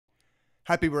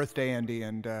Happy birthday, Andy,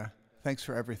 and thanks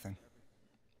for everything.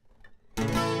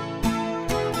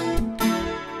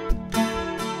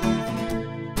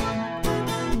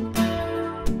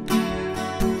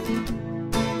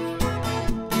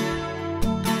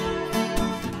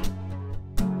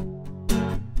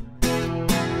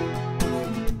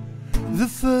 The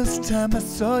first time I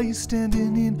saw you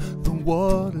standing in the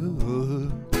water,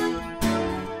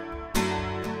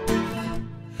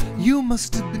 you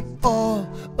must have been all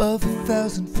of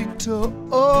 1,000 feet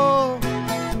tall,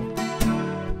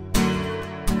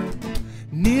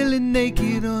 nearly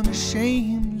naked,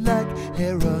 unashamed, like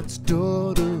Herod's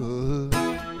daughter.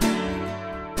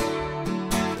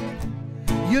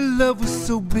 Your love was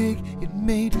so big, it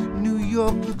made New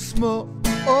York look small.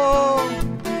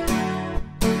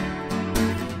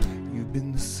 You've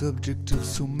been the subject of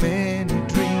so many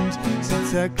dreams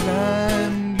since I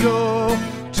climbed your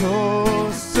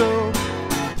torso.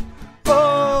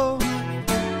 Oh,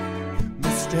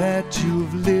 my Statue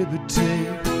of Liberty,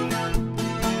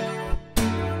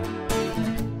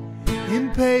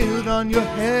 impaled on your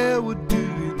hair, what do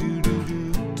you do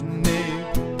to me?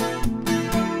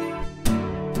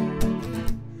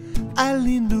 I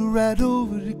leaned right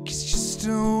over to kiss your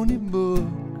stony book,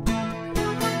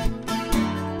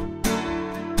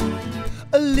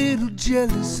 a little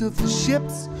jealous of the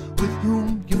ships with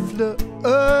whom you flirt.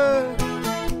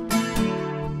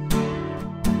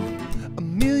 A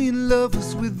million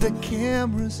lovers with their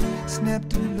cameras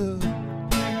snapped a look,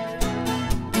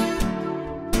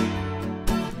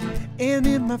 and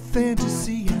in my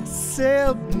fantasy I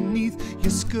sailed beneath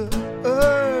your skirt.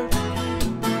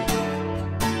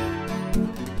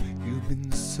 You've been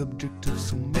the subject of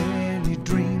so many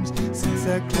dreams since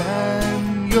I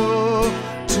climbed your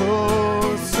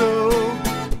torso.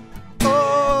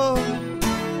 Oh,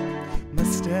 my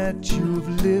Statue of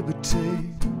Liberty,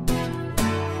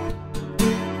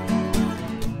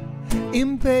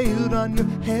 impaled on your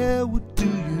hair, what do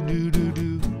you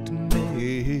do to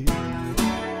me?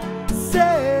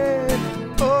 Say,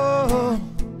 oh,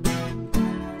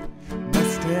 my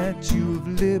Statue of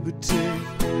Liberty,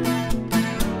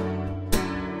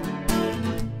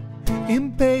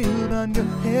 impaled on your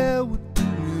hair, what do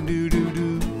you do to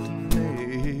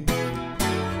me?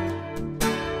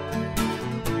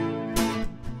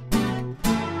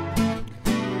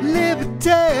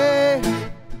 Liberty,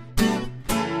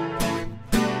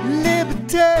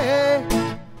 liberty,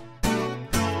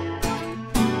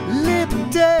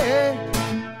 liberty.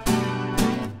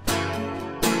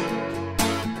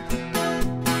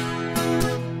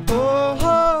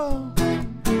 Oh,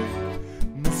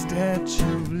 my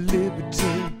Statue of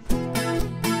Liberty,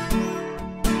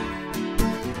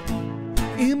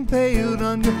 impaled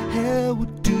on your hair,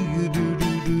 what do you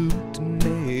do to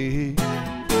me?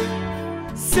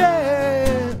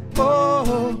 Say,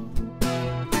 oh,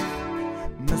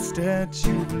 my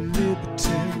Statue of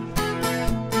Liberty,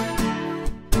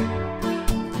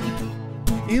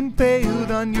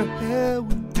 impaled on your hair,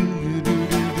 what